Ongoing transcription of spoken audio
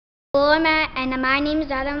Hello, my name is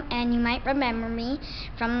Adam, and you might remember me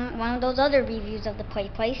from one of those other reviews of the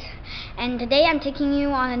Playplace. And today I'm taking you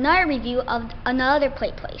on another review of another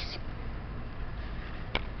Playplace.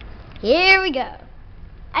 Here we go.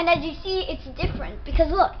 And as you see, it's different because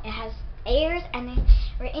look, it has airs and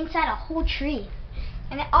we're inside a whole tree.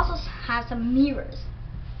 And it also has some mirrors.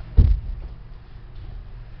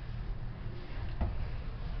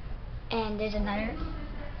 And there's another.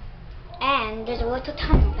 And there's a little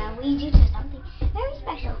tunnel that leads you to something very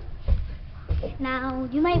special. Now,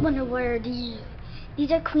 you might wonder what are these.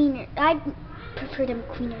 These are cleaners. I prefer them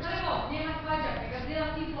cleaners.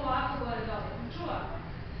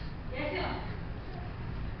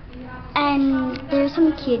 And there's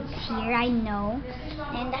some kids here, I know.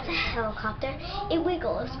 And that's a helicopter. It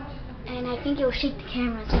wiggles. And I think it will shake the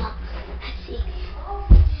camera as well. Let's see.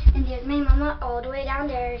 And there's my mama all the way down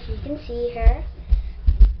there, if you can see her.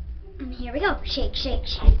 And here we go. Shake, shake,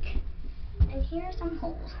 shake. And here are some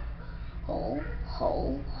holes. Hole,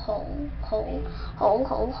 hole, hole, hole, hole,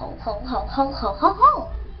 hole, hole, hole, hole, hole, hole, hole,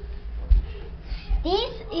 hole.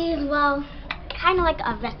 This is, well, kind of like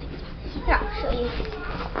a resting spot. Here, I'll show you.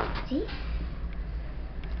 See?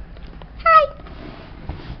 Hi!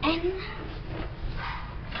 And you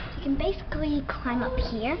can basically climb up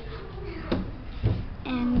here.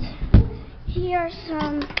 And here are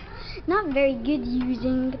some not very good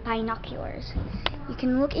using binoculars. You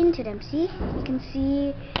can look into them, see? You can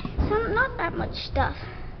see some, not that much stuff.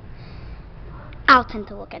 I'll tend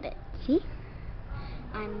to look at it, see?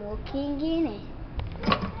 I'm looking in it.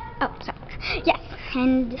 Oh, sorry. Yes,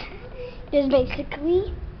 and there's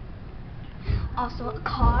basically also a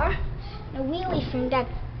car, a wheelie thing that,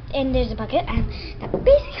 and there's a bucket, and that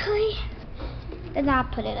basically does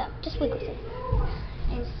not put it up, just wiggles it.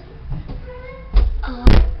 And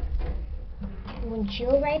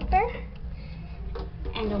windshield wiper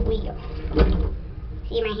and a wheel.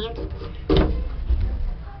 See my hands?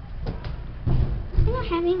 We're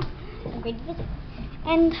having a great visit.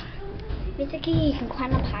 And basically you can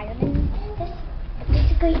climb up higher than this. But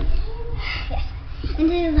basically, yes. And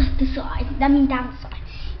then the side. That means down the side.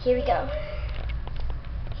 Here we go.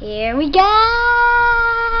 Here we go!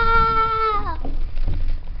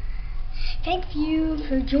 Thank you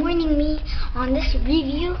for joining me on this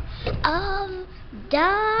review of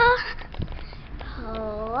the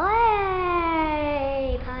Play.